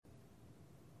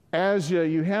As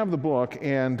you have the book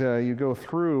and you go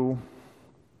through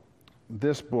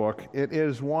this book, it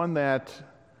is one that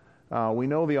we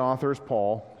know the author is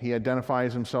Paul. He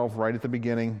identifies himself right at the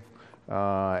beginning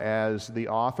as the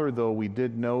author, though we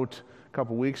did note a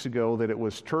couple weeks ago that it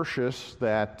was Tertius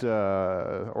that,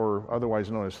 or otherwise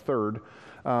known as Third,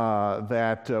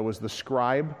 that was the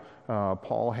scribe.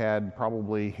 Paul had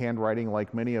probably handwriting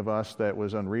like many of us that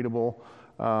was unreadable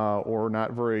or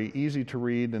not very easy to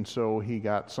read, and so he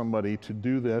got somebody to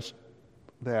do this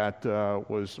that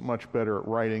was much better at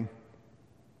writing.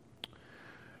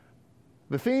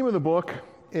 The theme of the book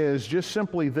is just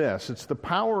simply this. It's the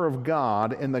power of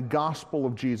God in the gospel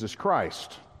of Jesus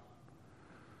Christ.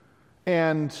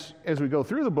 And as we go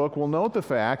through the book, we'll note the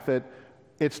fact that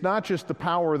it's not just the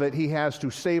power that he has to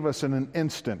save us in an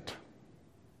instant,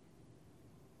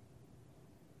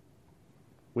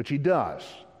 which he does,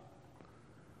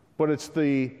 but it's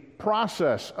the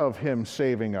process of him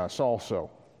saving us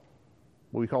also.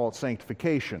 We call it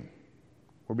sanctification.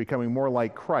 We're becoming more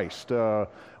like Christ.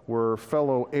 We're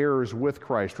fellow heirs with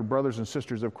Christ. We're brothers and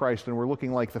sisters of Christ, and we're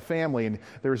looking like the family. And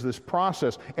there's this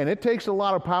process, and it takes a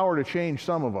lot of power to change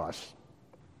some of us.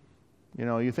 You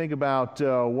know, you think about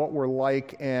what we're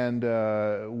like, and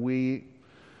we,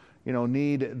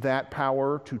 need that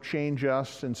power to change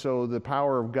us. And so the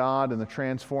power of God and the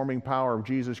transforming power of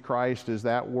Jesus Christ is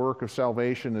that work of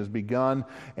salvation has begun,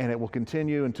 and it will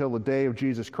continue until the day of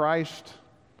Jesus Christ.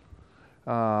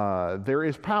 There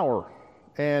is power.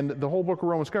 And the whole book of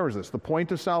Romans covers this. The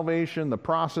point of salvation, the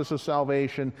process of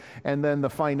salvation, and then the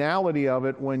finality of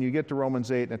it when you get to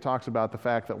Romans 8, and it talks about the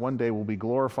fact that one day we'll be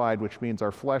glorified, which means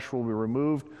our flesh will be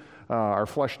removed, our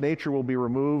flesh nature will be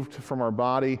removed from our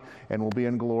body, and we'll be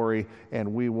in glory,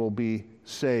 and we will be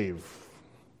saved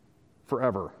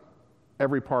forever.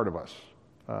 Every part of us,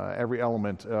 every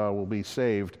element will be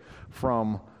saved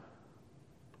from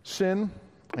sin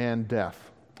and death.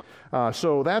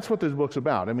 So that's what this book's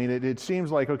about. I mean, it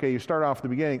seems like, okay, you start off at the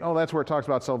beginning, that's where it talks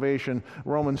about salvation,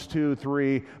 Romans 2,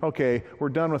 3, okay, we're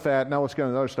done with that, now let's get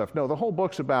into other stuff. No, the whole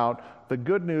book's about the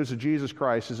good news of Jesus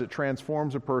Christ as it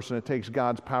transforms a person. It takes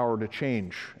God's power to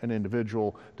change an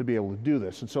individual to be able to do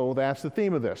this. And so that's the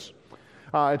theme of this.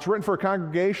 It's written for a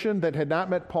congregation that had not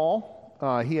met Paul.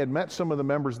 He had met some of the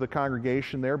members of the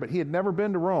congregation there, but he had never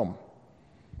been to Rome.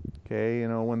 Okay,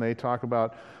 when they talk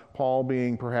about Paul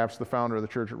being perhaps the founder of the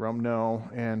church at Rome, no,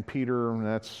 and Peter,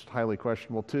 that's highly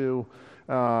questionable too,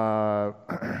 on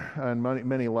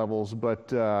many levels, but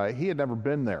he had never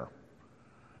been there.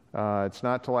 It's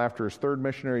not till after his third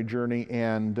missionary journey,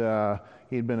 and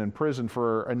he had been in prison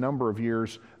for a number of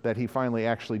years, that he finally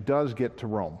actually does get to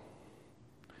Rome.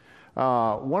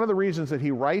 One of the reasons that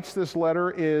he writes this letter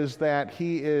is that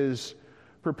he is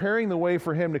preparing the way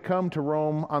for him to come to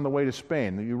Rome on the way to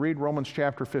Spain. You read Romans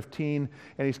chapter 15,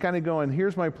 and he's kind of going,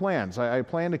 here's my plans. I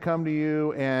plan to come to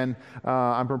you, and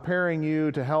I'm preparing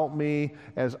you to help me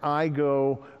as I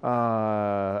go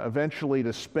eventually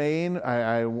to Spain.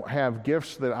 I have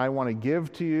gifts that I want to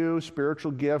give to you,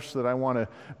 spiritual gifts that I want to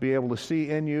be able to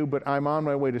see in you, but I'm on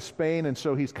my way to Spain, and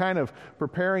so he's kind of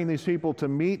preparing these people to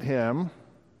meet him,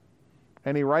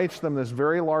 and he writes them this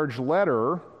very large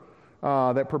letter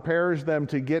that prepares them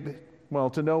to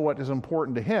to know what is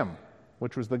important to him,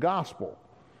 which was the gospel.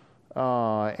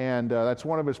 And that's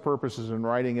one of his purposes in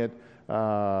writing it,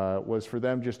 was for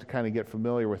them just to kind of get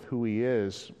familiar with who he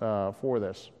is for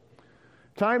this.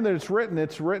 Time that it's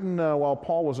written while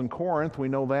Paul was in Corinth. We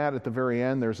know that at the very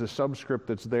end. There's a subscript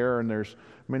that's there, and there's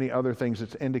many other things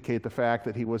that indicate the fact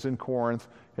that he was in Corinth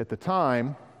at the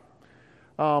time.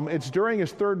 It's during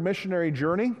his third missionary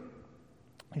journey.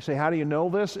 You say, how do you know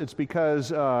this? It's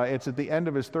because it's at the end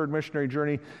of his third missionary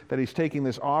journey that he's taking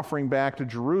this offering back to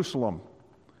Jerusalem.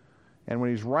 And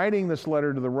when he's writing this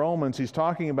letter to the Romans, he's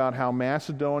talking about how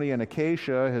Macedonia and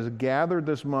Achaia has gathered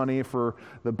this money for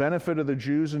the benefit of the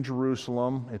Jews in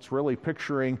Jerusalem. It's really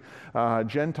picturing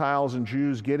Gentiles and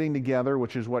Jews getting together,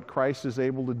 which is what Christ is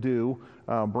able to do,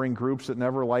 bring groups that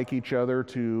never like each other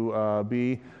to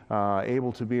be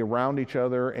able to be around each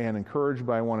other and encouraged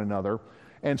by one another.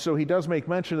 And so he does make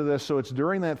mention of this. So it's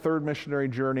during that third missionary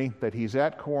journey that he's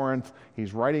at Corinth.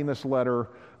 He's writing this letter,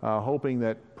 hoping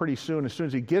that pretty soon, as soon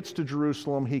as he gets to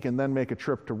Jerusalem, he can then make a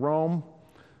trip to Rome.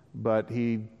 But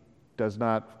he does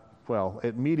not,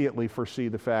 immediately foresee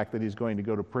the fact that he's going to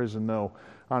go to prison, though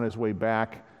on his way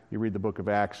back, you read the book of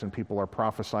Acts, and people are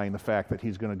prophesying the fact that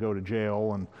he's going to go to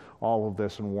jail and all of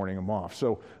this and warning him off.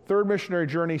 So third missionary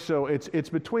journey, so it's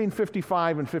between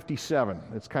 55 and 57.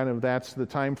 It's that's the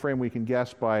time frame we can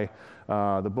guess by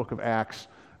the book of Acts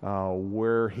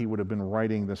where he would have been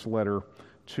writing this letter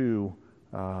to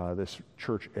this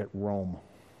church at Rome.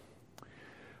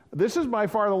 This is by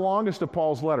far the longest of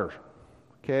Paul's letters.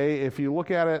 Okay, if you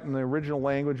look at it in the original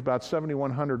language, about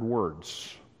 7,100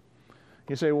 words.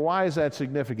 You say, well, why is that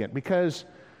significant? Because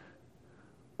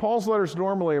Paul's letters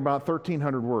normally are about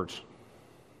 1,300 words.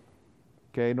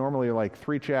 Okay, normally like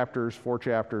 3 chapters, 4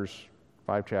 chapters,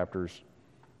 5 chapters.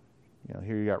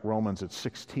 Here you got Romans at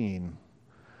 16.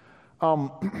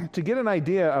 To get an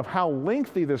idea of how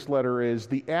lengthy this letter is,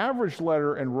 the average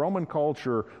letter in Roman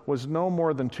culture was no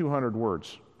more than 200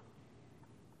 words.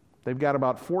 They've got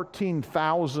about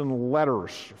 14,000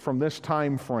 letters from this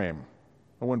time frame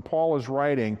when Paul is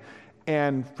writing,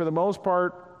 and for the most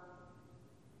part,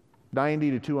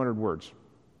 90 to 200 words.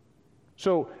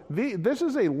 So this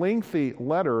is a lengthy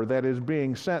letter that is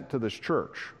being sent to this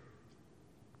church.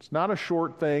 It's not a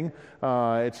short thing.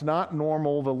 It's not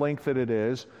normal, the length that it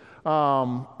is.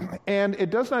 And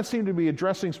it does not seem to be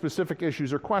addressing specific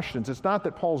issues or questions. It's not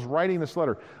that Paul's writing this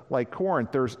letter like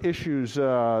Corinth. There's issues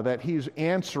that he's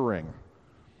answering.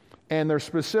 And there's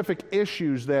specific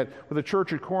issues that with the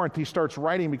church at Corinth he starts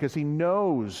writing because he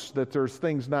knows that there's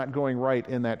things not going right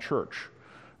in that church.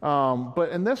 But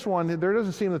in this one, there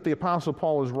doesn't seem that the Apostle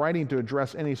Paul is writing to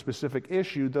address any specific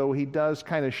issue, though he does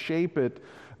kind of shape it,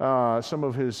 some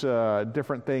of his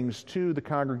different things to the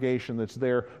congregation that's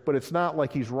there. But it's not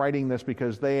like he's writing this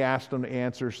because they asked him to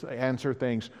answer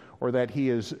things or that he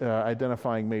is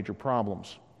identifying major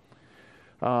problems.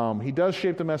 He does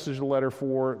shape the message of the letter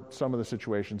for some of the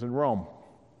situations in Rome.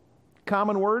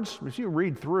 Common words, as you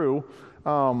read through,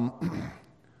 more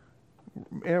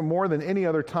than any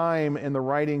other time in the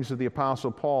writings of the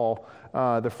Apostle Paul,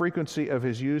 the frequency of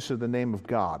his use of the name of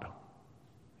God.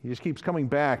 He just keeps coming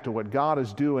back to what God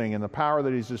is doing and the power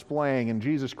that he's displaying in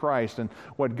Jesus Christ and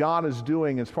what God is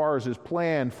doing as far as his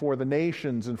plan for the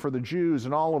nations and for the Jews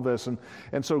and all of this. And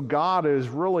so God is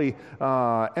really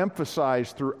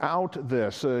emphasized throughout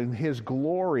this, in his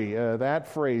glory, that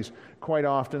phrase quite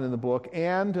often in the book.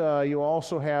 And you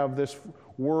also have this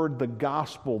word, the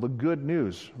gospel, the good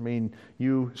news. I mean,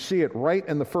 you see it right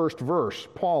in the first verse.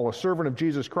 Paul, a servant of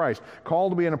Jesus Christ,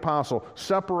 called to be an apostle,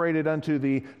 separated unto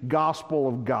the gospel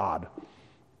of God.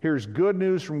 Here's good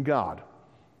news from God.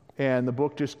 And the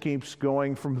book just keeps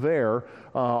going from there,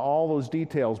 all those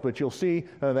details. But you'll see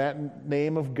that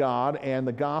name of God and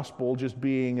the gospel just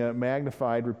being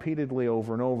magnified repeatedly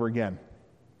over and over again.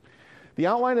 The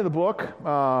outline of the book,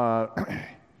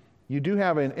 you do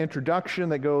have an introduction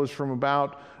that goes from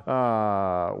about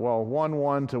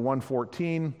 1:1 to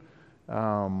 1:14,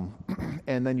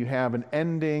 and then you have an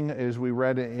ending, as we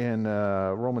read in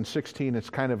Romans 16. It's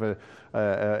kind of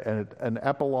an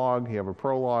epilogue. You have a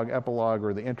prologue, epilogue,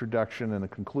 or the introduction and the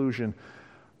conclusion.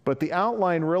 But the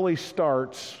outline really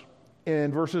starts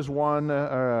in verses 1,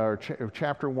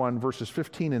 chapter 1, verses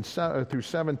 15 through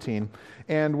 17.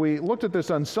 And we looked at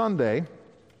this on Sunday.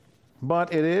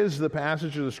 But it is the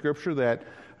passage of the Scripture that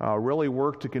really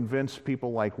worked to convince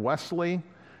people like Wesley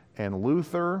and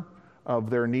Luther of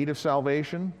their need of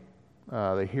salvation,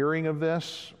 the hearing of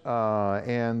this,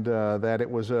 and that it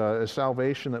was a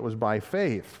salvation that was by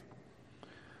faith. I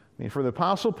mean, for the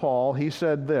Apostle Paul, he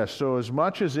said this, "So as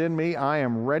much as in me, I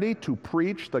am ready to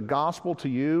preach the gospel to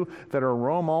you that are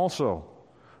Rome also.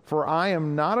 For I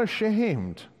am not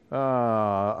ashamed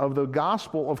of the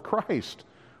gospel of Christ."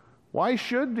 Why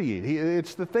should he?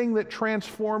 It's the thing that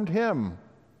transformed him.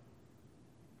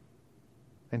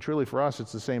 And truly for us,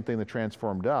 it's the same thing that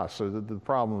transformed us. So the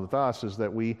problem with us is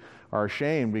that we are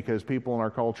ashamed because people in our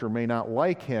culture may not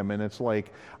like him. And it's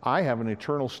like, I have an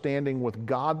eternal standing with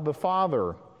God the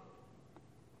Father.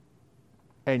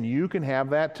 And you can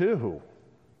have that too.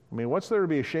 I mean, what's there to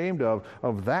be ashamed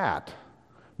of that?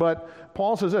 But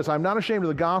Paul says this, "I'm not ashamed of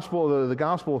the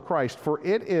gospel of Christ, for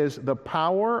it is the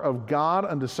power of God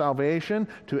unto salvation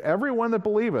to everyone that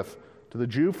believeth, to the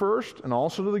Jew first, and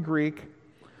also to the Greek.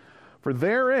 For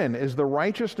therein is the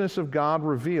righteousness of God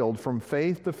revealed from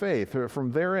faith to faith."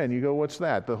 From therein, you go, what's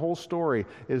that? The whole story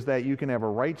is that you can have a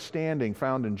right standing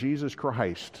found in Jesus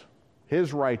Christ,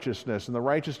 his righteousness, and the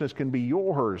righteousness can be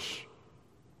yours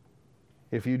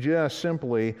if you just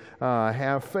simply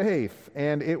have faith,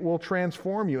 and it will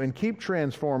transform you and keep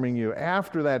transforming you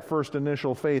after that first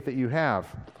initial faith that you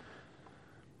have.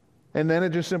 And then it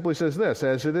just simply says this,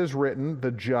 "As it is written,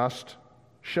 the just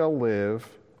shall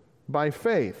live by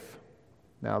faith."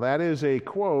 Now that is a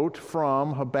quote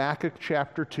from Habakkuk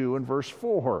chapter 2 and verse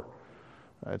 4.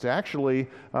 It's actually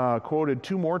quoted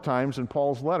 2 more times in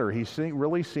Paul's letter. He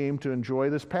really seemed to enjoy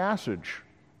this passage.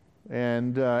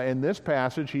 And in this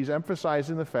passage, he's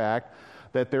emphasizing the fact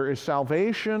that there is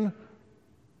salvation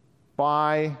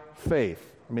by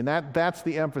faith. I mean, that's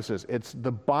the emphasis. It's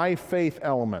the by faith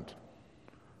element.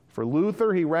 For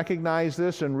Luther, he recognized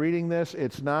this in reading this.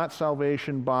 It's not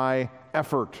salvation by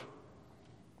effort,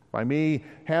 by me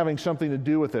having something to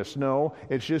do with this. No,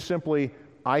 it's just simply,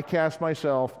 I cast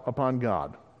myself upon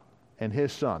God and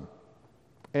His Son.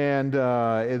 And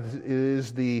it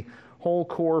is the whole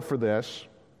core for this.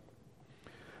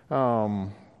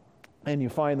 And you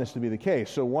find this to be the case.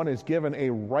 So one is given a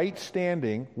right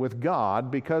standing with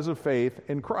God because of faith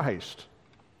in Christ.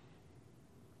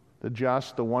 The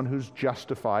just, the one who's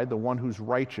justified, the one who's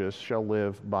righteous shall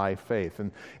live by faith.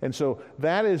 And so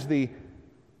that is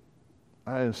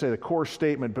I didn't say the core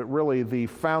statement, but really the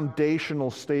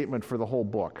foundational statement for the whole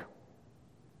book.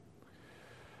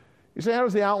 You say, how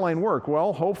does the outline work?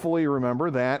 Well, hopefully you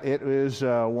remember that it is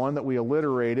one that we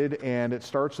alliterated, and it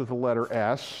starts with the letter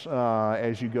S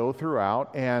as you go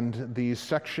throughout, and these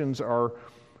sections are,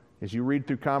 as you read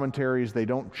through commentaries, they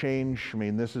don't change. I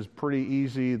mean, this is pretty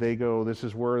easy. They go, this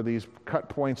is where these cut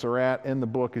points are at in the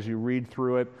book as you read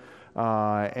through it.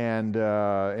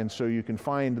 And so you can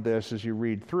find this as you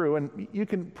read through, and you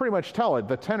can pretty much tell it.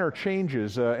 The tenor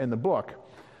changes in the book.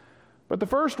 But the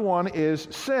first one is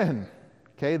sin.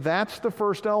 Okay, that's the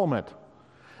first element.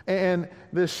 And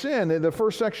the sin, the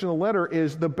first section of the letter,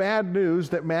 is the bad news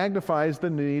that magnifies the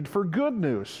need for good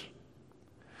news.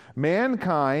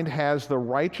 Mankind has the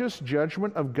righteous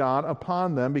judgment of God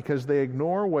upon them because they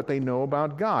ignore what they know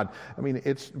about God. I mean,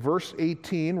 it's verse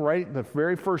 18, right? The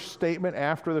very first statement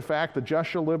after the fact, the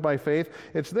just shall live by faith.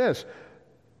 It's this: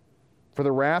 for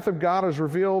the wrath of God is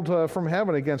revealed from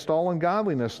heaven against all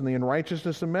ungodliness and the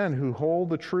unrighteousness of men who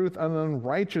hold the truth in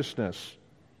unrighteousness.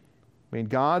 I mean,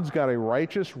 God's got a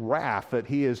righteous wrath that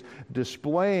He is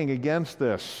displaying against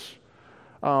this.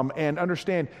 And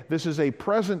understand, this is a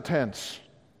present tense.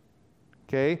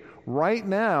 Okay? Right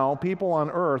now, people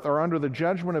on earth are under the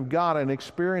judgment of God and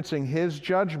experiencing His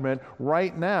judgment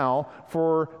right now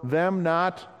for them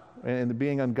not, and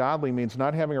being ungodly means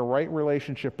not having a right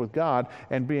relationship with God,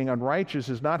 and being unrighteous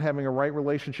is not having a right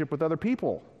relationship with other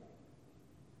people.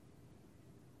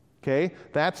 Okay?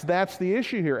 That's the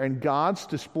issue here. And God's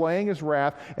displaying His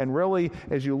wrath, and really,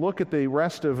 as you look at the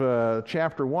rest of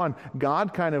chapter 1,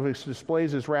 God kind of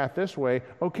displays His wrath this way: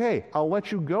 okay, I'll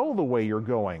let you go the way you're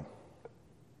going.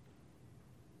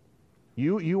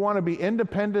 You want to be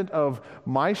independent of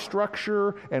my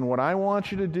structure and what I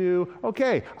want you to do.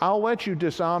 Okay, I'll let you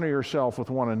dishonor yourself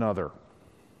with one another.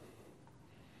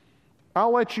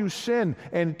 I'll let you sin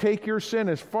and take your sin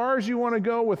as far as you want to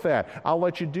go with that. I'll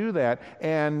let you do that.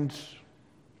 And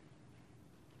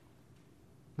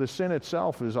the sin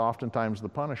itself is oftentimes the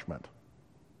punishment.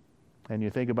 And you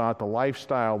think about the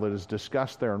lifestyle that is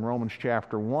discussed there in Romans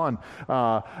chapter 1.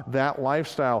 That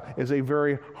lifestyle is a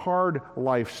very hard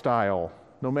lifestyle.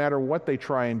 No matter what they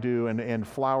try and do and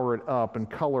flower it up and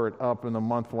color it up in a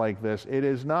month like this, it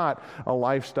is not a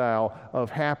lifestyle of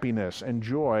happiness and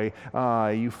joy.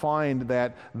 You find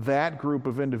that group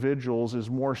of individuals is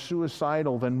more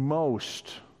suicidal than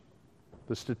most.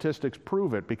 The statistics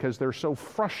prove it because they're so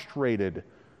frustrated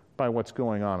by what's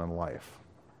going on in life.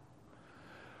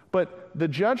 But the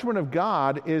judgment of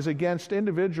God is against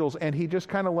individuals, and He just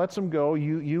kind of lets them go.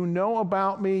 You know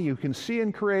about me. You can see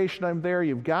in creation I'm there.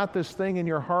 You've got this thing in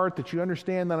your heart that you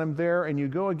understand that I'm there, and you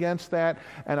go against that,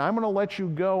 and I'm going to let you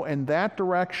go in that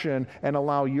direction and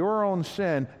allow your own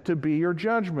sin to be your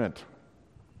judgment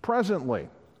presently.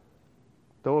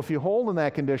 Though if you hold in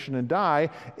that condition and die,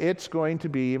 it's going to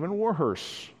be even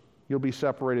worse. You'll be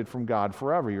separated from God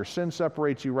forever. Your sin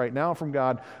separates you right now from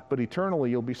God, but eternally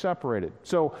you'll be separated.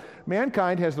 So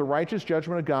mankind has the righteous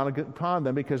judgment of God upon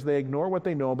them because they ignore what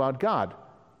they know about God.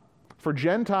 For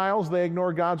Gentiles, they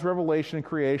ignore God's revelation and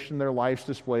creation. Their lives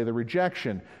display the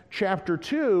rejection. Chapter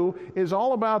 2 is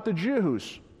all about the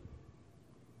Jews.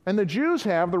 And the Jews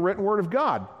have the written word of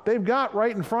God. They've got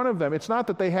right in front of them. It's not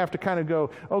that they have to kind of go,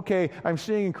 okay, I'm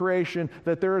seeing in creation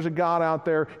that there is a God out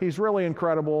there. He's really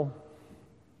incredible.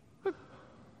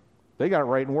 They got it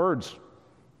right in words.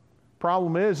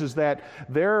 Problem is that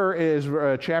there is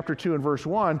chapter 2 and verse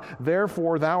 1,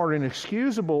 therefore thou art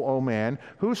inexcusable, O man,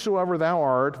 whosoever thou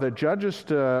art that judgest,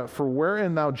 for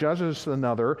wherein thou judgest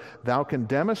another, thou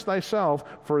condemnest thyself,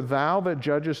 for thou that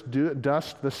judgest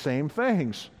dost the same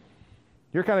things.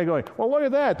 You're kind of going, well, look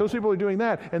at that. Those people are doing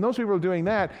that, and those people are doing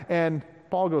that. And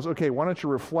Paul goes, okay, why don't you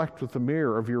reflect with the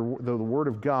mirror of the Word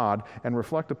of God and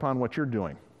reflect upon what you're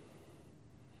doing?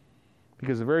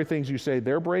 Because the very things you say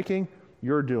they're breaking,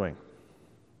 you're doing.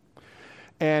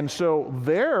 And so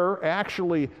their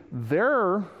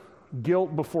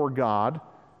guilt before God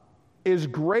is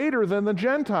greater than the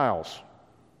Gentiles.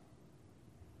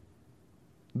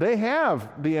 They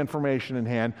have the information in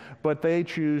hand, but they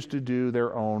choose to do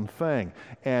their own thing.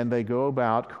 And they go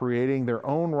about creating their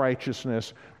own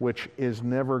righteousness, which is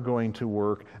never going to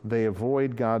work. They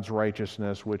avoid God's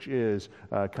righteousness, which is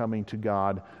coming to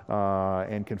God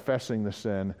and confessing the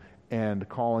sin and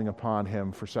calling upon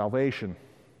Him for salvation.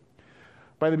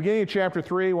 By the beginning of chapter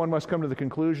 3, one must come to the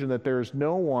conclusion that there is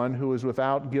no one who is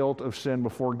without guilt of sin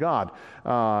before God.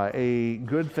 A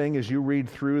good thing as you read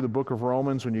through the book of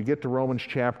Romans, when you get to Romans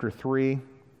chapter 3,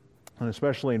 and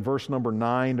especially in verse number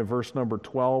 9 to verse number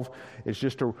 12, is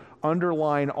just to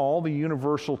underline all the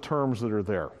universal terms that are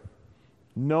there.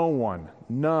 No one,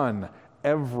 none,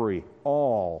 every,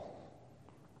 all.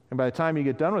 And by the time you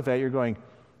get done with that, you're going,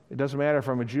 it doesn't matter if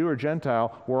I'm a Jew or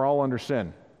Gentile, we're all under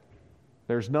sin.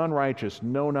 There's none righteous,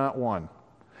 no, not one.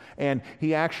 And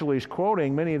he actually is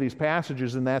quoting many of these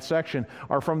passages in that section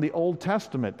are from the Old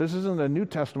Testament. This isn't a New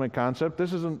Testament concept.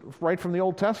 This isn't right from the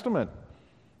Old Testament.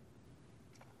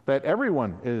 That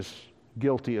everyone is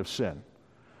guilty of sin.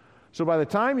 So by the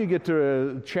time you get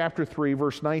to chapter 3,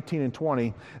 verse 19 and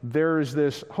 20, there's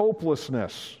this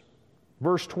hopelessness.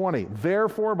 Verse 20,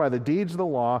 therefore by the deeds of the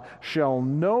law shall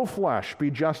no flesh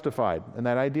be justified. And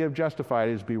that idea of justified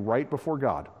is be right before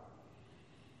God.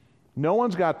 No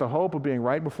one's got the hope of being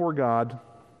right before God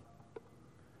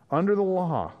under the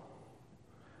law.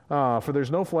 For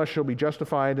there's no flesh shall be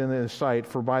justified in His sight,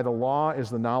 for by the law is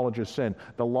the knowledge of sin.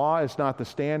 The law is not the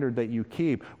standard that you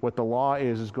keep. What the law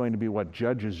is going to be what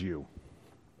judges you.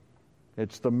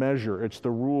 It's the measure, it's the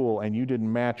rule, and you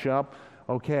didn't match up.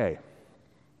 Okay.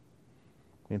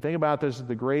 And think about this,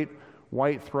 the great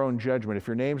white throne judgment. If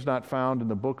your name's not found in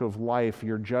the book of life,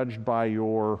 you're judged by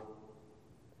your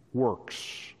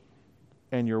works.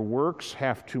 And your works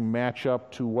have to match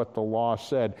up to what the law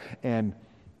said. And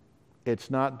it's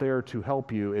not there to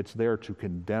help you, it's there to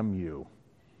condemn you.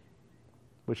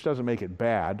 Which doesn't make it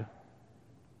bad.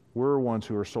 We're ones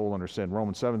who are sold under sin.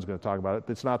 Romans 7 is going to talk about it.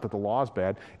 It's not that the law is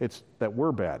bad, it's that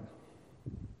we're bad.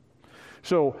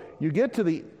 So you get to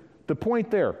the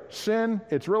point there. Sin,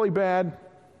 it's really bad.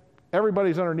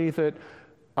 Everybody's underneath it.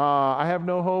 I have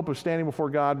no hope of standing before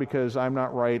God because I'm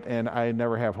not right, and I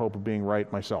never have hope of being right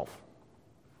myself.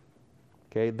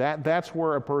 Okay, that's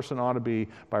where a person ought to be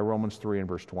by Romans 3 and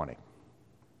verse 20.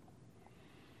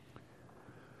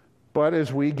 But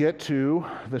as we get to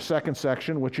the second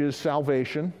section, which is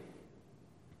salvation,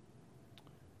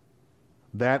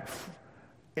 that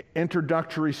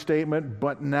introductory statement,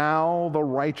 but now the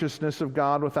righteousness of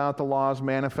God without the law is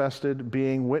manifested,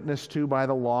 being witnessed to by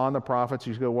the law and the prophets.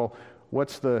 You go, well,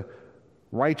 what's the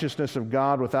righteousness of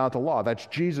God without the law? That's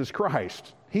Jesus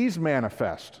Christ. He's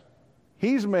manifest.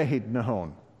 He's made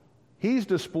known. He's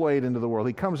displayed into the world.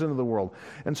 He comes into the world.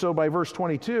 And so by verse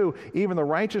 22, even the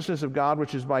righteousness of God,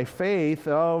 which is by faith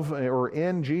of or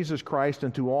in Jesus Christ,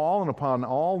 and to all and upon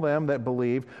all them that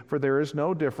believe, for there is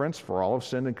no difference, for all have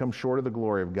sinned and come short of the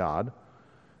glory of God,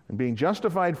 and being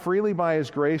justified freely by His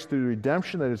grace through the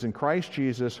redemption that is in Christ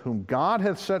Jesus, whom God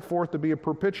hath set forth to be a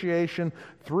propitiation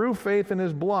through faith in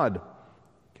His blood.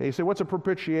 Okay, you say, what's a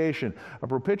propitiation? A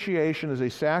propitiation is a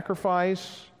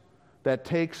sacrifice that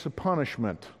takes a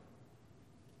punishment.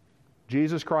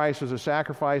 Jesus Christ is a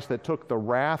sacrifice that took the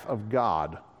wrath of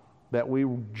God that we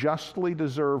justly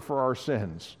deserve for our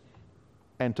sins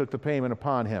and took the payment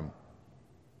upon Him.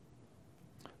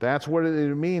 That's what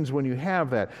it means when you have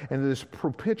that. And this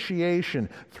propitiation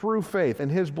through faith in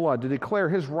His blood to declare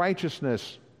His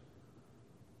righteousness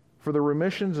for the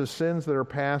remissions of sins that are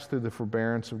passed through the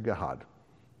forbearance of God.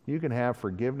 You can have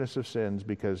forgiveness of sins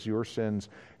because your sins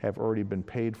have already been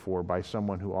paid for by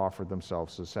someone who offered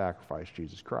themselves to sacrifice,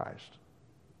 Jesus Christ.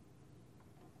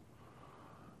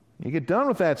 You get done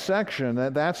with that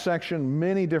section,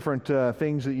 many different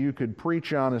things that you could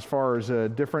preach on as far as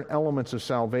different elements of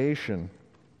salvation.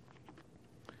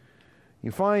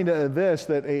 You find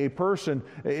that a person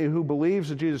who believes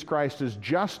that Jesus Christ is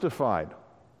justified.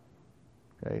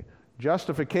 Okay?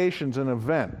 Justification's an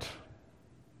event.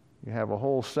 You have a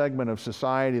whole segment of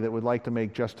society that would like to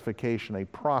make justification a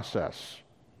process.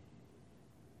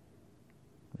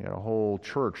 You got a whole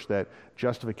church that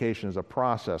justification is a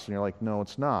process, and you're like, no,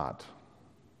 it's not.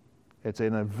 It's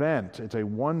an event. It's a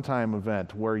one-time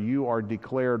event where you are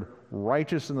declared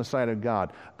righteous in the sight of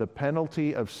God. The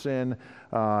penalty of sin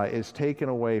is taken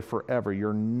away forever.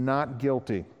 You're not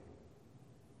guilty.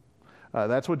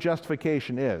 That's what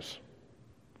justification is.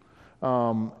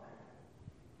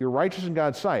 You're righteous in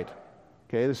God's sight.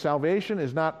 Okay, the salvation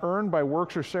is not earned by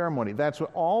works or ceremony. That's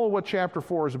all of what chapter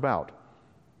 4 is about.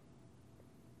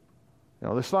 You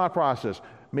know, this thought process.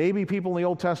 Maybe people in the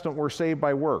Old Testament were saved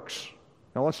by works.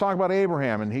 Now let's talk about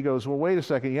Abraham. And he goes, well, wait a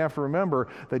second. You have to remember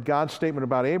that God's statement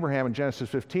about Abraham in Genesis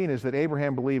 15 is that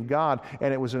Abraham believed God,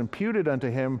 and it was imputed unto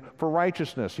him for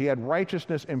righteousness. He had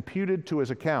righteousness imputed to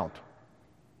his account.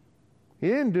 He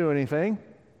didn't do anything.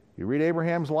 You read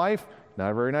Abraham's life,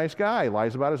 not a very nice guy. He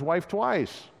lies about his wife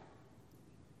twice.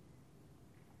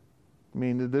 I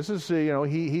mean, this is,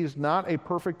 he's not a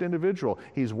perfect individual.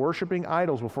 He's worshiping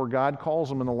idols before God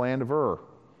calls him in the land of Ur.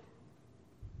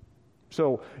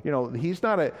 So, he's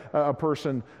not a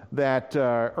person that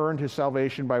earned his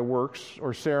salvation by works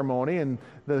or ceremony. And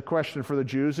the question for the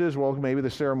Jews is, well, maybe the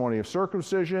ceremony of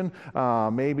circumcision,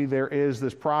 maybe there is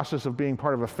this process of being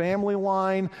part of a family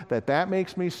line, that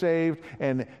makes me saved.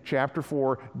 And chapter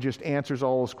 4 just answers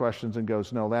all those questions and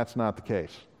goes, no, that's not the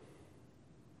case.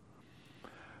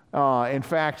 In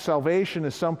fact, salvation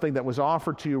is something that was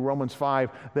offered to you, Romans 5,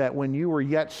 that when you were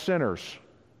yet sinners,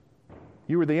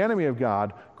 you were the enemy of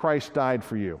God, Christ died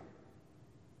for you.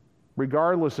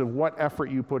 Regardless of what effort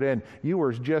you put in, you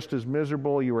were just as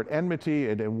miserable, you were at enmity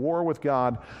and at war with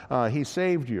God, He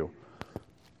saved you.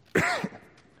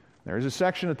 There's a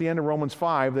section at the end of Romans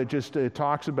 5 that just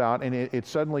talks about, and it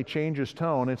suddenly changes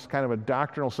tone. It's kind of a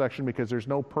doctrinal section because there's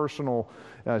no personal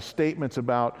statements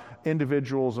about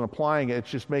individuals and applying it. It's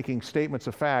just making statements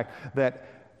of fact that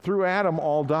through Adam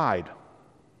all died.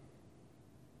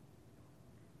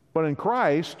 But in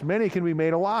Christ, many can be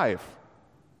made alive.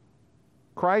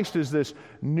 Christ is this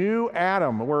new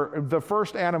Adam, where the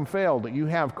first Adam failed. You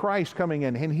have Christ coming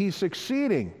in, and He's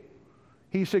succeeding.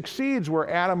 He succeeds where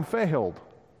Adam failed.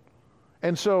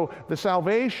 And so the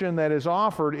salvation that is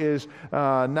offered is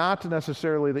not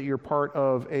necessarily that you're part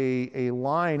of a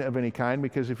line of any kind,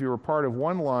 because if you were part of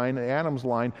one line, Adam's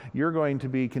line, you're going to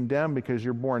be condemned because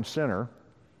you're born sinner.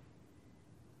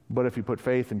 But if you put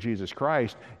faith in Jesus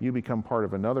Christ, you become part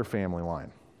of another family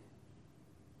line.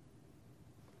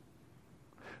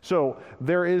 So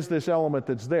there is this element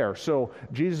that's there. So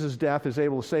Jesus' death is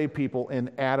able to save people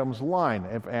in Adam's line,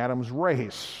 of Adam's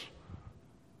race.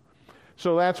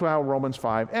 So that's how Romans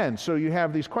 5 ends. So you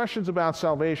have these questions about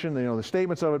salvation, the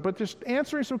statements of it, but just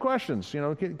answering some questions.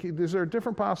 Is there a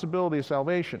different possibility of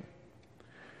salvation?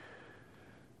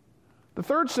 The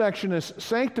third section is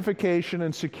sanctification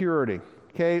and security.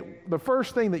 Okay, the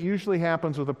first thing that usually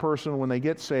happens with a person when they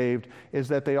get saved is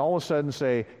that they all of a sudden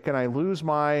say, can I lose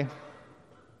my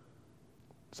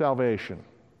salvation?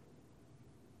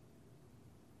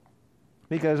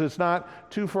 Because it's not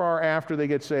too far after they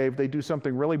get saved, they do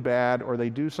something really bad or they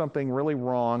do something really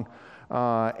wrong,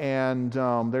 and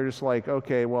they're just like,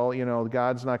 okay, well,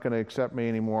 God's not going to accept me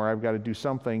anymore. I've got to do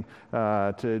something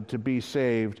to be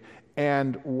saved.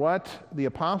 And what the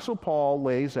Apostle Paul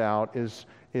lays out is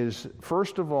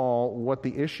first of all what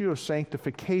the issue of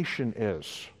sanctification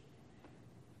is.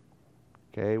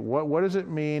 Okay, what does it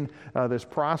mean, this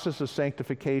process of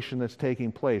sanctification that's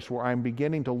taking place, where I'm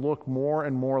beginning to look more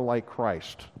and more like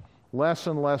Christ, less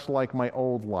and less like my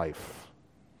old life?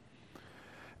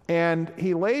 And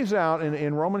he lays out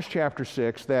in Romans chapter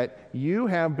 6 that you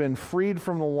have been freed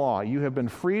from the law. You have been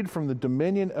freed from the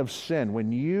dominion of sin.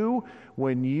 When you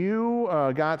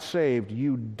got saved,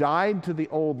 you died to the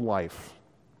old life.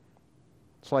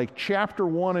 It's like chapter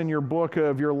 1 in your book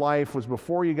of your life was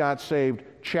before you got saved.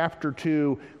 Chapter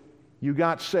 2, you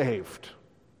got saved.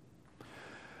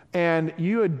 And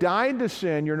you had died to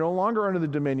sin. You're no longer under the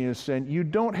dominion of sin. You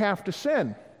don't have to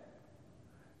sin.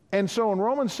 And so in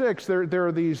Romans 6, there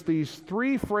are these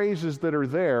three phrases that are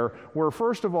there where,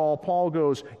 first of all, Paul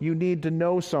goes, you need to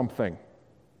know something.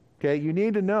 Okay, you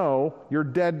need to know you're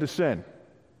dead to sin.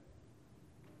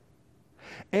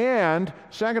 And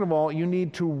second of all, you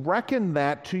need to reckon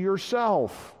that to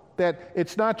yourself, that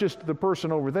it's not just the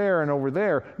person over there and over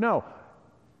there. No,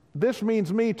 this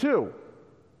means me too.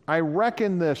 I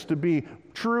reckon this to be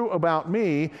true about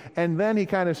me. And then he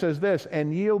kind of says this,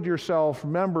 and yield yourself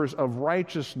members of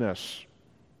righteousness.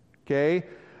 Okay?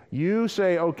 You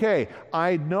say, okay,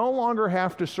 I no longer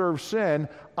have to serve sin.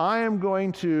 I am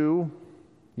going to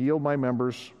yield my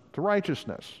members to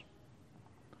righteousness.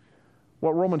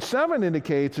 What Romans 7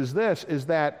 indicates is this, is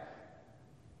that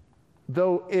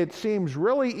though it seems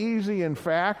really easy in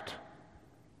fact,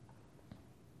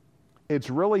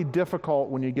 it's really difficult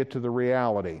when you get to the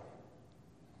reality.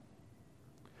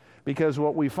 Because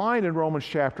what we find in Romans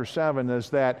chapter 7 is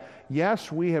that,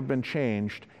 yes, we have been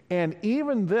changed, and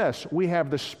even this, we have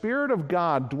the Spirit of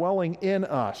God dwelling in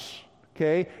us.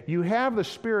 Okay? You have the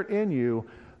Spirit in you.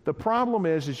 The problem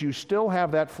is you still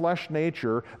have that flesh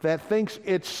nature that thinks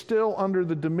it's still under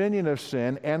the dominion of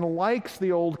sin and likes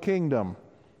the old kingdom,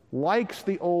 likes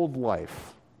the old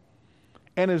life,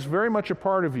 and is very much a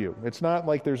part of you. It's not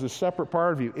like there's a separate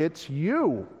part of you. It's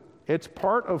you. It's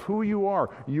part of who you are,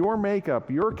 your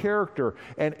makeup, your character,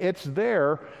 and it's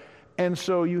there. And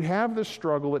so you have this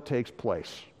struggle that takes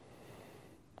place.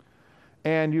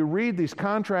 And you read these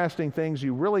contrasting things,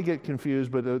 you really get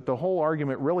confused, but the whole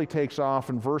argument really takes off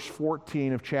in verse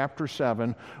 14 of chapter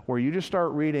 7, where you just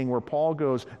start reading where Paul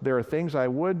goes, there are things I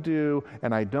would do,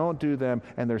 and I don't do them,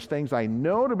 and there's things I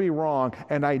know to be wrong,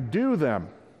 and I do them.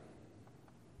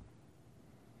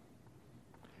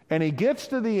 And he gets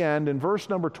to the end in verse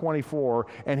number 24,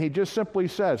 and he just simply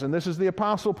says, and this is the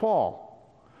Apostle Paul,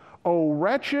 O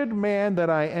wretched man that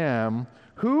I am,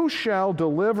 who shall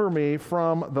deliver me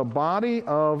from the body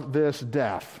of this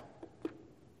death?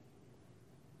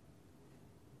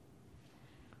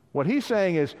 What he's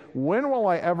saying is, when will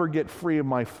I ever get free of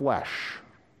my flesh?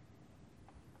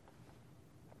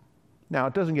 Now,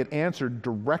 it doesn't get answered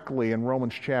directly in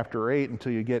Romans chapter 8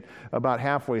 until you get about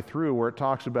halfway through, where it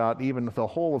talks about even the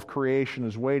whole of creation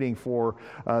is waiting for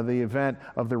the event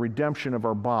of the redemption of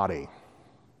our body.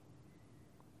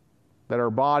 That our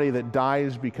body that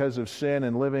dies because of sin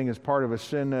and living as part of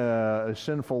a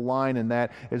sinful line, and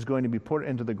that is going to be put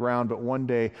into the ground, but one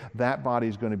day that body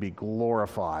is going to be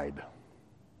glorified.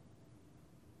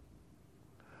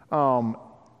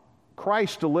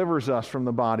 Christ delivers us from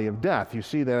the body of death. You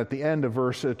see that at the end of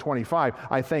verse 25.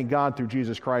 I thank God through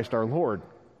Jesus Christ our Lord.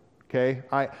 Okay?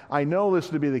 I know this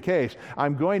to be the case.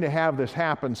 I'm going to have this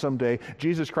happen someday.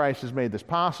 Jesus Christ has made this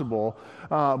possible,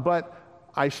 but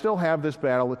I still have this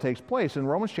battle that takes place. In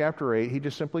Romans chapter 8, he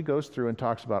just simply goes through and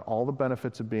talks about all the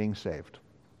benefits of being saved.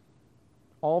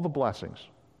 All the blessings.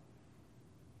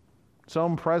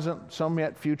 Some present, some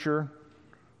yet future.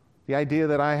 The idea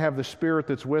that I have the Spirit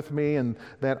that's with me and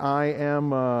that I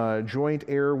am a joint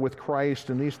heir with Christ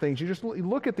and these things. You just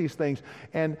look at these things,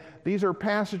 and these are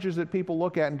passages that people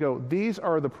look at and go, these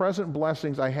are the present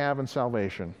blessings I have in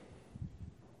salvation.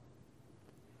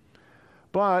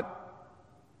 But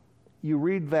you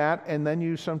read that, and then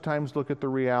you sometimes look at the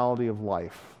reality of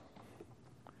life.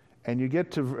 And you get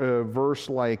to verse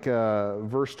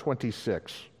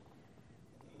 26.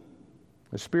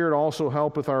 The Spirit also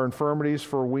helpeth our infirmities,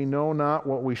 for we know not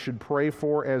what we should pray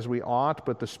for as we ought,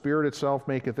 but the Spirit itself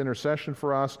maketh intercession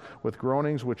for us with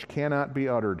groanings which cannot be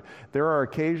uttered. There are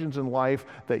occasions in life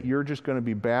that you're just going to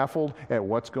be baffled at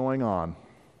what's going on.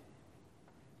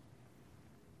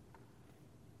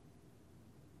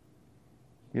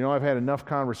 You know, I've had enough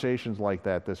conversations like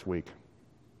that this week.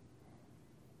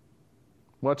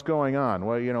 What's going on?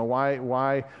 Well, you know,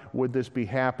 why would this be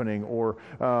happening? Or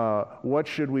what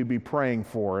should we be praying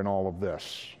for in all of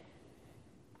this?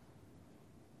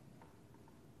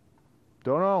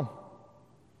 Don't know.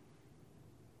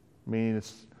 I mean,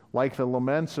 it's like the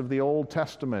laments of the Old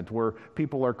Testament, where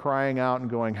people are crying out and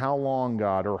going, how long,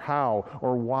 God? Or how?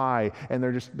 Or why? And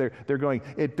they're going,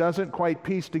 it doesn't quite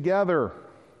piece together.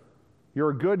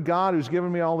 You're a good God who's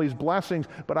given me all these blessings,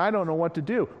 but I don't know what to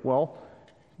do. Well,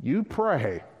 you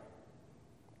pray.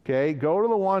 Okay? Go to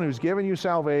the one who's given you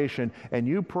salvation, and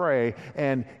you pray,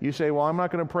 and you say, well, I'm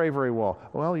not going to pray very well.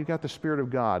 Well, you got the Spirit of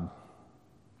God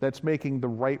that's making the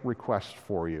right request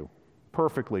for you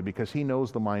perfectly, because he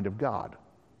knows the mind of God.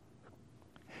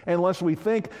 Unless we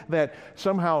think that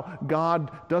somehow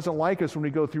God doesn't like us when we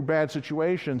go through bad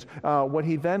situations, what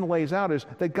he then lays out is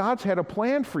that God's had a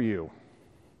plan for you.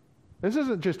 This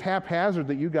isn't just haphazard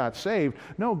that you got saved.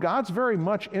 No, God's very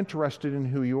much interested in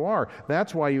who you are.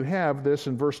 That's why you have this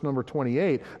in verse number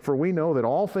 28, for we know that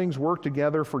all things work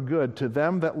together for good to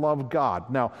them that love God.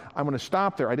 Now, I'm going to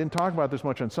stop there. I didn't talk about this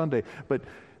much on Sunday, but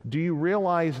do you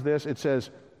realize this? It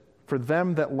says, for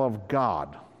them that love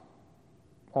God,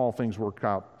 all things work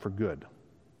out for good.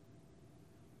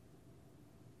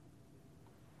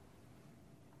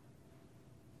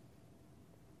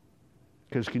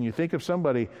 Because can you think of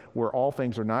somebody where all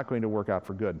things are not going to work out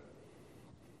for good?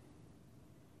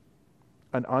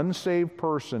 An unsaved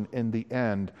person in the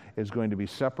end is going to be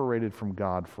separated from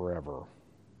God forever.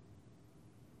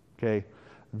 Okay?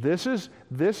 This is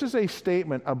a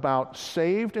statement about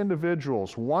saved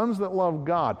individuals, ones that love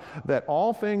God, that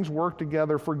all things work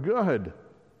together for good.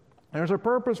 There's a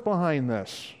purpose behind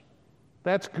this.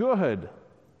 That's good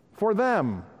for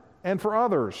them and for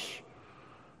others.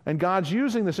 And God's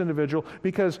using this individual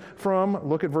because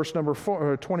look at verse number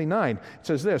 29, it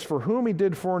says this, for whom he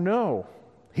did foreknow,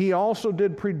 he also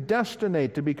did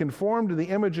predestinate to be conformed to the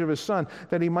image of his Son,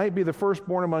 that he might be the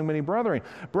firstborn among many brethren.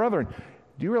 Brethren,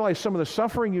 do you realize some of the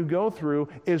suffering you go through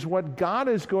is what God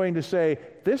is going to say,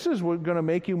 this is what's going to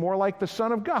make you more like the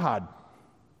Son of God.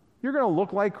 You're going to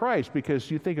look like Christ,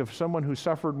 because you think of someone who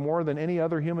suffered more than any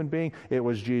other human being, it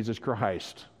was Jesus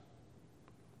Christ.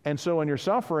 And so in your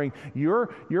suffering,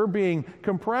 you're being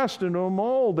compressed into a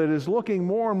mold that is looking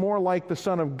more and more like the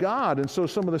Son of God. And so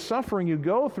some of the suffering you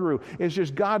go through is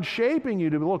just God shaping you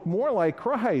to look more like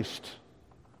Christ.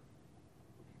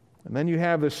 And then you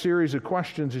have this series of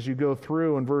questions as you go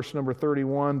through in verse number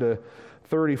 31 to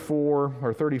 34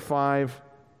 or 35.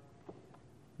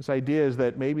 This idea is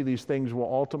that maybe these things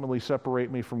will ultimately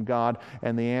separate me from God.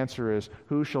 And the answer is,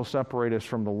 who shall separate us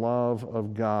from the love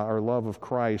of God or love of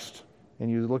Christ? And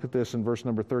you look at this in verse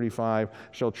number 35,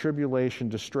 shall tribulation,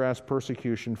 distress,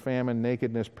 persecution, famine,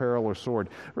 nakedness, peril, or sword.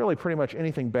 Really pretty much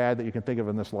anything bad that you can think of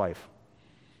in this life.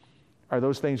 Are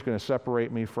those things going to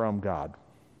separate me from God?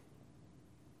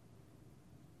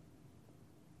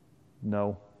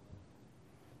 No.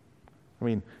 I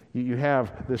mean, you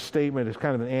have this statement as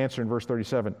kind of an answer in verse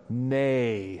 37.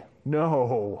 Nay,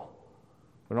 no.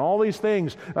 And all these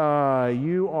things,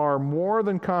 you are more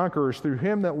than conquerors through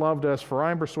him that loved us, for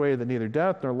I am persuaded that neither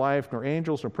death, nor life, nor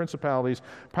angels, nor principalities,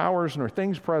 powers, nor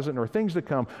things present, nor things to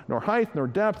come, nor height, nor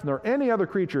depth, nor any other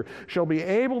creature shall be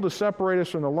able to separate us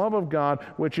from the love of God,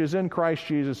 which is in Christ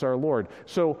Jesus our Lord.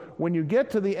 So when you get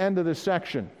to the end of this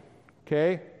section,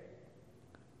 okay,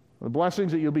 the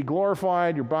blessings that you'll be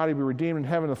glorified, your body will be redeemed in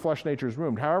heaven, the flesh nature is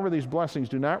removed. However, these blessings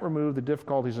do not remove the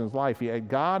difficulties in his life. Yet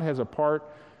God has a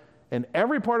part in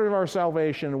every part of our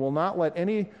salvation and will not let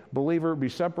any believer be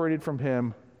separated from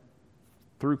him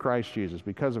through Christ Jesus,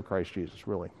 because of Christ Jesus,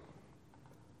 really.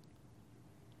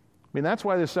 I mean, that's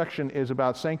why this section is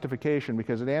about sanctification,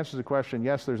 because it answers the question,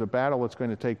 yes, there's a battle that's going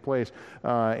to take place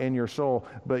in your soul,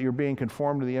 but you're being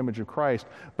conformed to the image of Christ.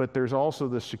 But there's also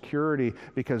the security,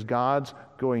 because God's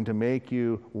going to make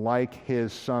you like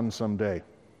his Son someday.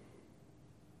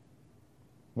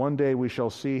 One day we shall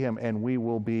see him, and we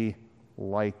will be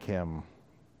like him.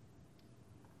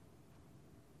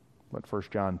 What 1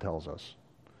 John tells us.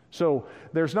 So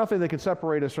there's nothing that can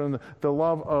separate us from the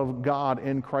love of God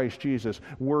in Christ Jesus.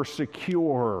 We're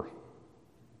secure.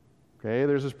 Okay,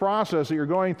 there's this process that you're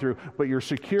going through, but you're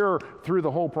secure through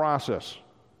the whole process.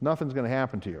 Nothing's going to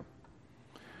happen to you.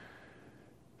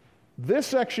 This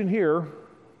section here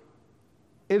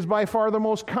is by far the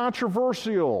most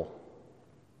controversial.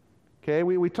 Okay,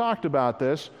 we talked about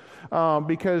this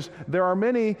because there are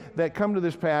many that come to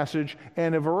this passage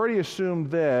and have already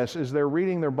assumed this as they're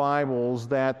reading their Bibles,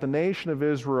 that the nation of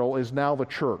Israel is now the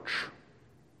church.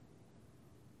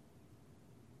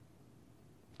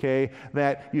 Okay,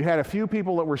 that you had a few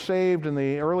people that were saved in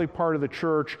the early part of the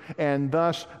church, and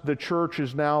thus the church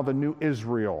is now the new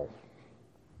Israel.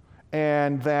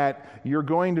 And that you're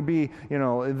going to be,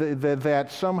 that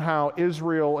somehow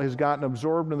Israel has gotten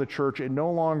absorbed in the church. It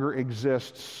no longer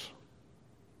exists.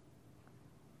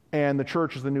 And the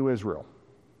church is the new Israel.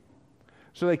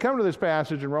 So they come to this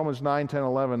passage in Romans 9, 10,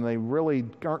 11, and they really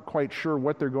aren't quite sure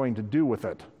what they're going to do with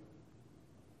it.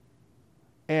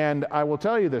 And I will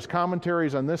tell you this,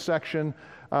 commentaries on this section,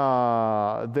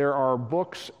 there are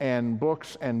books and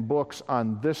books and books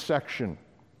on this section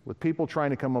with people trying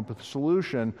to come up with a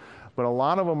solution. But a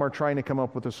lot of them are trying to come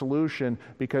up with a solution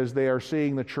because they are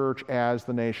seeing the church as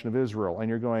the nation of Israel. And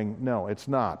you're going, no, it's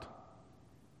not.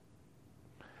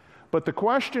 But the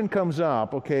question comes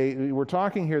up, okay, we're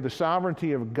talking here the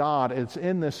sovereignty of God. It's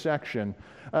in this section.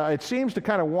 It seems to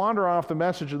kind of wander off the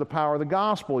message of the power of the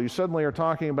gospel. You suddenly are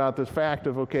talking about this fact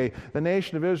of, okay, the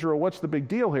nation of Israel, what's the big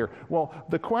deal here? Well,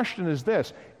 the question is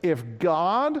this. If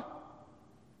God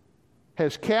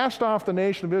has cast off the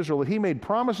nation of Israel, that he made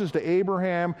promises to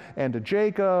Abraham and to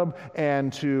Jacob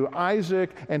and to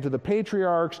Isaac and to the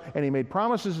patriarchs, and he made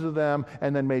promises to them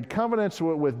and then made covenants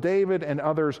with David and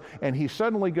others, and he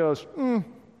suddenly goes,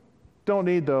 don't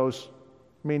need those.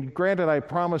 I mean, granted, I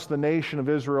promised the nation of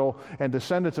Israel and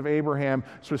descendants of Abraham,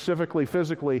 specifically,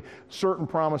 physically, certain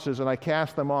promises, and I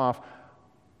cast them off.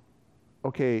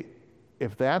 Okay,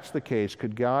 if that's the case,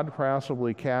 could God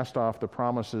possibly cast off the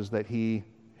promises that his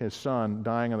Son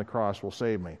dying on the cross will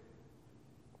save me?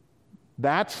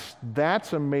 That's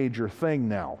a major thing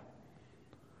now.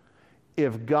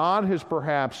 If God has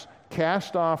perhaps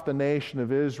cast off the nation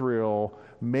of Israel,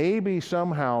 maybe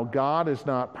somehow God is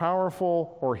not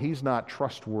powerful or he's not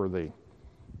trustworthy.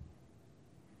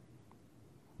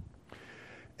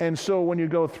 And so when you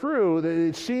go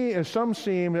through, some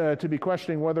seem to be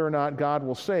questioning whether or not God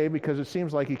will save, because it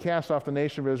seems like he cast off the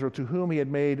nation of Israel to whom he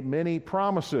had made many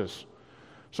promises.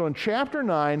 So in chapter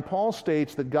 9, Paul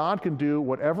states that God can do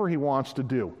whatever he wants to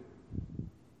do.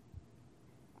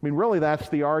 I mean, really, that's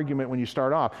the argument when you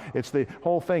start off. It's the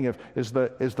whole thing of, is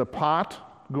the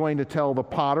pot going to tell the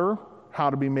potter how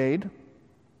to be made?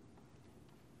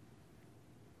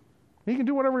 He can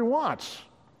do whatever he wants.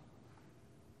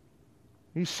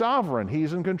 He's sovereign.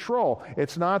 He's in control.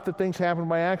 It's not that things happen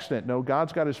by accident. No,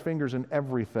 God's got his fingers in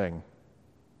everything.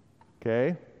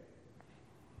 Okay?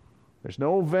 There's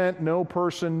no event, no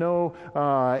person, no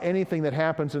anything that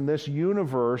happens in this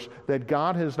universe that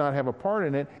God does not have a part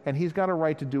in it, and he's got a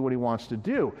right to do what he wants to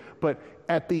do. But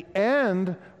at the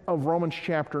end of Romans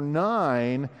chapter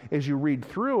 9, as you read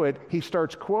through it, he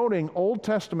starts quoting Old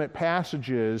Testament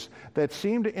passages that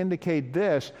seem to indicate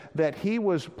this, that he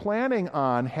was planning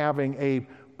on having a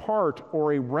part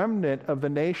or a remnant of the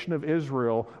nation of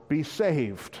Israel be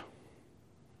saved,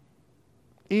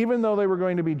 even though they were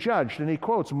going to be judged. And he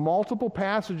quotes multiple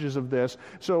passages of this.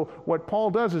 So what Paul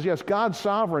does is, yes, God's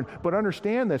sovereign, but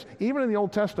understand this. Even in the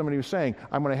Old Testament, he was saying,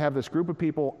 I'm going to have this group of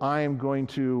people, I am going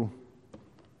to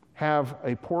have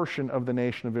a portion of the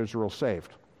nation of Israel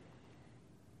saved.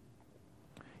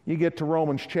 You get to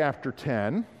Romans chapter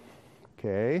 10,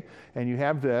 okay, and you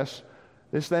have this.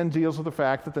 This then deals with the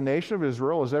fact that the nation of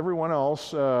Israel, as everyone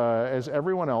else,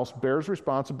 bears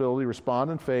responsibility,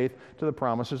 respond in faith to the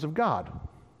promises of God.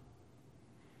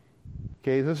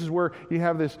 Okay, this is where you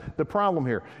have the problem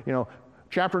here. You know,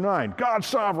 chapter 9, God's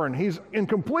sovereign, he's in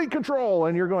complete control,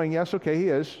 and you're going, yes, okay, he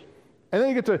is. And then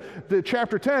you get to the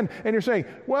chapter 10, and you're saying,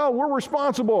 well, we're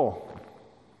responsible.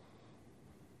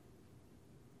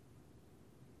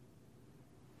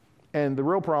 And the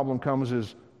real problem comes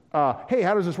is, hey,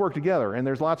 how does this work together? And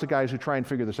there's lots of guys who try and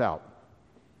figure this out.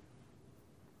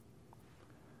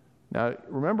 Now,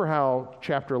 remember how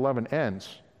chapter 11 ends.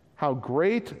 How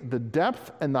great the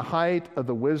depth and the height of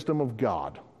the wisdom of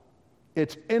God.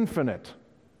 It's infinite.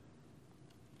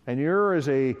 And you're, as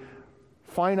a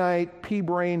finite,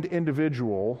 pea-brained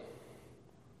individual,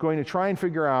 going to try and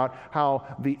figure out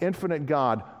how the infinite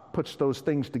God puts those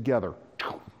things together.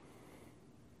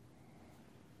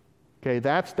 Okay,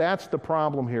 that's the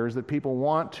problem here, is that people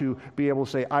want to be able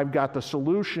to say, I've got the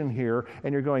solution here,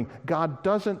 and you're going, God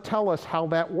doesn't tell us how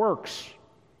that works.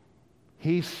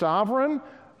 He's sovereign.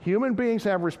 Human beings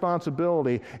have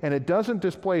responsibility, and it doesn't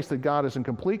displace that God is in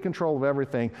complete control of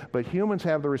everything, but humans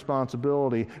have the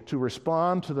responsibility to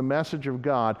respond to the message of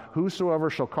God. Whosoever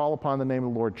shall call upon the name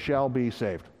of the Lord shall be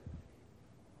saved.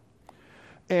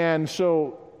 And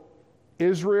so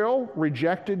Israel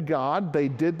rejected God. They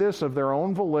did this of their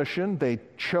own volition. They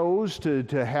chose to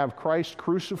have Christ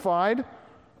crucified.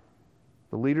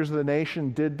 The leaders of the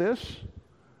nation did this.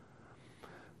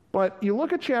 But you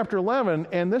look at chapter 11,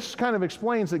 and this kind of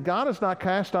explains that God has not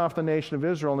cast off the nation of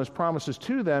Israel and his promises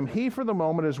to them. He, for the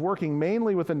moment, is working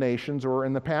mainly with the nations, or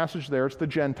in the passage there, it's the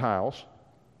Gentiles.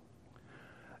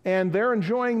 And they're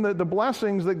enjoying the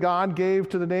blessings that God gave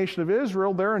to the nation of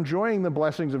Israel. They're enjoying the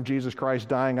blessings of Jesus Christ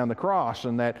dying on the cross,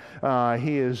 and that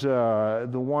he is the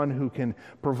one who can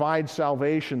provide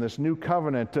salvation, this new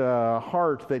covenant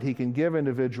heart that he can give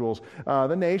individuals.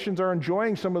 The nations are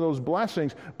enjoying some of those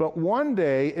blessings, but one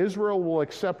day Israel will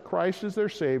accept Christ as their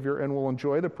Savior and will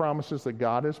enjoy the promises that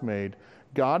God has made.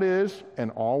 God is and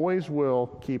always will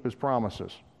keep his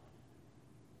promises.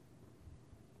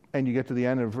 And you get to the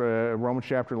end of Romans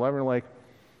chapter 11, you're like,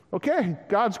 okay,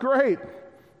 God's great.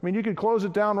 I mean, you could close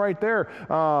it down right there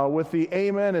with the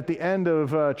amen at the end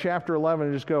of chapter 11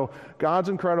 and just go, God's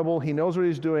incredible. He knows what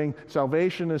he's doing.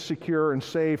 Salvation is secure and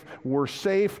safe. We're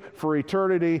safe for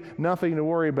eternity. Nothing to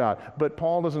worry about. But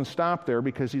Paul doesn't stop there,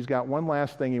 because he's got one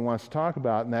last thing he wants to talk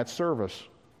about, and that's service.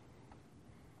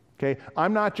 Okay,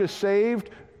 I'm not just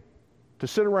saved to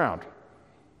sit around.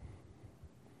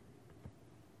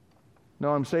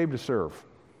 No, I'm saved to serve.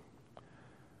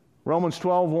 Romans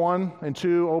 12:1 and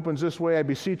 2 opens this way. I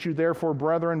beseech you, therefore,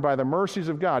 brethren, by the mercies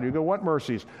of God. You go, what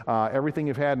mercies? Everything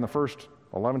you've had in the first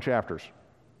 11 chapters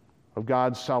of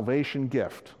God's salvation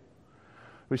gift.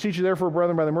 I beseech you, therefore,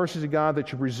 brethren, by the mercies of God,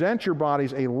 that you present your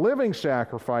bodies a living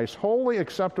sacrifice, wholly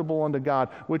acceptable unto God,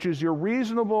 which is your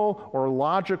reasonable or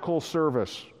logical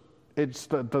service. It's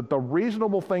the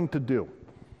reasonable thing to do.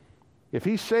 If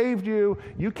he saved you,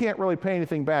 you can't really pay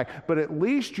anything back, but at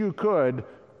least you could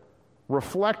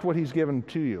reflect what he's given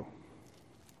to you.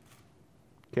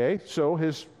 Okay, so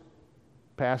his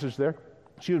passage there,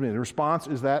 the response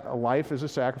is that a life is a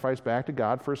sacrifice back to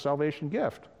God for a salvation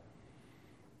gift.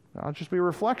 Now, it'll just be a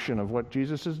reflection of what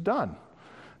Jesus has done.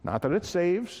 Not that it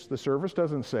saves, the service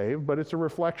doesn't save, but it's a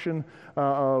reflection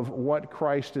of what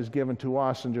Christ has given to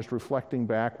us, and just reflecting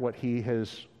back what he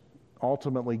has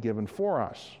ultimately given for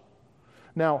us.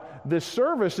 Now, this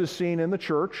service is seen in the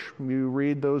church. You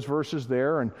read those verses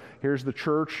there, and here's the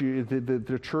church.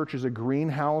 The church is a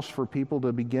greenhouse for people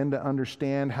to begin to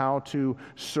understand how to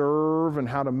serve and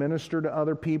how to minister to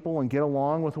other people and get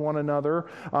along with one another.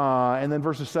 And then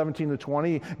verses 17 to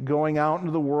 20, going out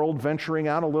into the world, venturing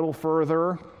out a little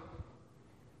further.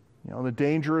 The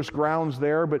dangerous grounds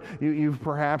there, but you've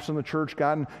perhaps in the church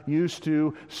gotten used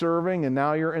to serving, and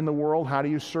now you're in the world. How do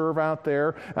you serve out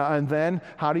there? And then,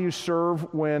 how do you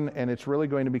serve when, and it's really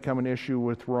going to become an issue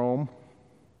with Rome,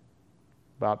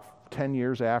 about 10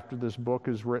 years after this book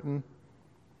is written.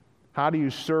 How do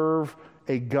you serve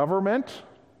a government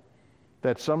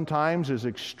that sometimes is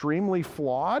extremely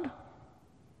flawed,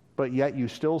 but yet you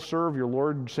still serve your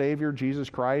Lord and Savior, Jesus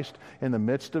Christ, in the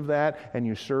midst of that, and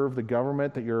you serve the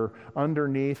government that you're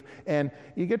underneath. And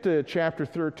you get to chapter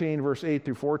 13, verse 8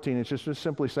 through 14, it's just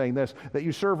simply saying this, that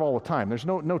you serve all the time. There's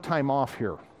no time off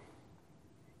here.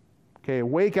 Okay,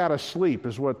 wake out of sleep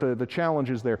is what the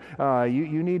challenge is there.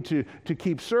 You need to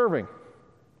keep serving.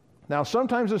 Now,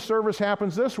 sometimes the service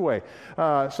happens this way.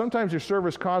 Sometimes your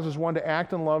service causes one to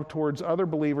act in love towards other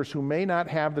believers who may not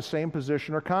have the same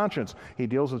position or conscience. He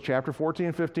deals with chapter 14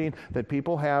 and 15 that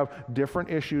people have different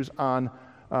issues on,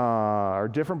 or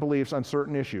different beliefs on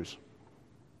certain issues.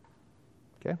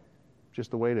 Okay? Just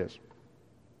the way it is.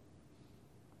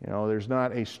 There's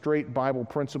not a straight Bible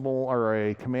principle or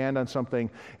a command on something,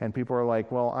 and people are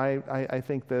like, well, I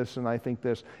think this and I think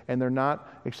this, and they're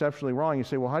not exceptionally wrong. You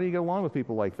say, well, how do you get along with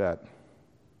people like that?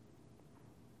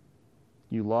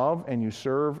 You love and you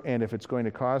serve, and if it's going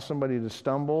to cause somebody to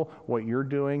stumble, what you're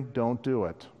doing, don't do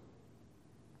it.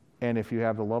 And if you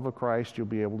have the love of Christ, you'll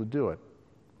be able to do it.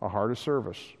 A heart of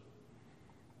service.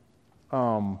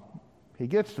 He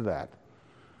gets to that.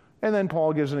 And then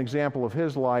Paul gives an example of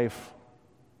his life,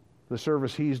 the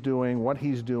service he's doing, what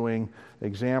he's doing,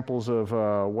 examples of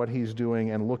what he's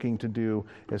doing and looking to do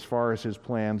as far as his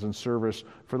plans and service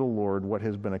for the Lord, what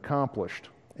has been accomplished.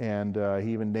 And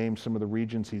he even names some of the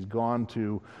regions he's gone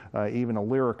to, even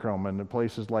Illyricum and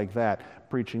places like that,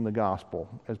 preaching the gospel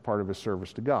as part of his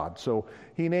service to God. So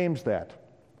he names that.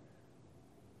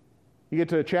 You get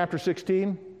to chapter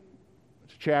 16.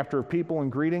 It's a chapter of people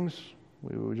and greetings.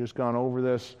 We've just gone over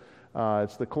this.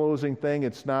 It's the closing thing.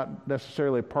 It's not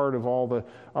necessarily a part of all the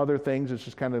other things. It's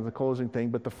just kind of the closing thing.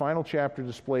 But the final chapter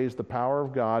displays the power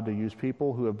of God to use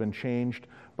people who have been changed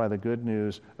by the good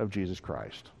news of Jesus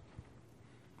Christ.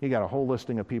 You got a whole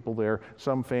listing of people there,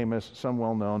 some famous, some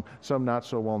well-known, some not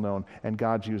so well-known, and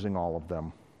God's using all of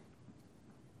them.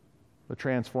 The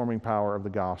transforming power of the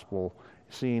gospel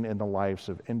seen in the lives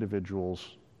of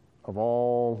individuals of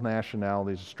all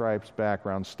nationalities, stripes,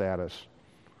 background, status,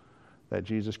 that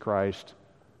Jesus Christ,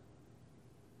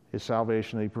 his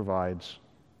salvation that he provides,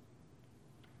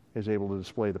 is able to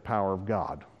display the power of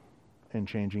God in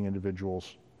changing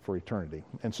individuals for eternity.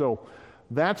 And so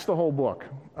that's the whole book.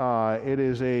 It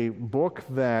is a book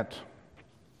that,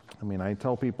 I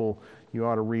tell people you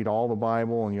ought to read all the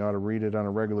Bible and you ought to read it on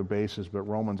a regular basis, but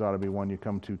Romans ought to be one you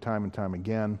come to time and time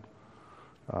again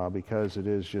because it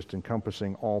is just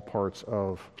encompassing all parts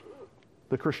of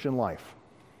the Christian life.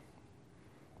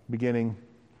 Beginning,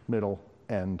 middle,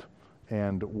 end,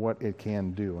 and what it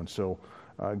can do. And so,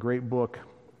 a great book,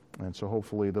 and so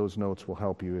hopefully those notes will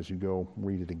help you as you go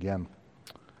read it again.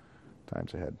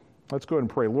 Times ahead. Let's go ahead and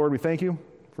pray. Lord, we thank you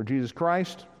for Jesus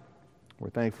Christ. We're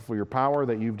thankful for your power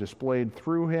that you've displayed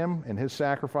through him and his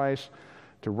sacrifice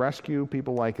to rescue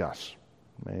people like us.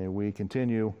 May we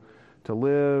continue to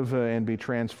live and be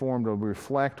transformed to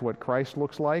reflect what Christ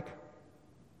looks like.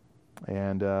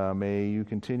 And may you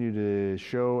continue to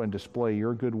show and display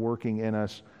your good working in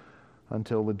us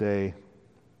until the day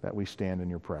that we stand in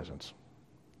your presence.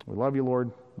 We love you,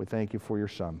 Lord. We thank you for your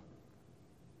Son.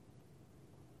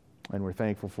 And we're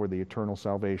thankful for the eternal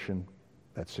salvation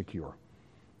that's secure.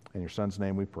 In your Son's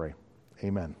name we pray.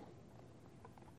 Amen.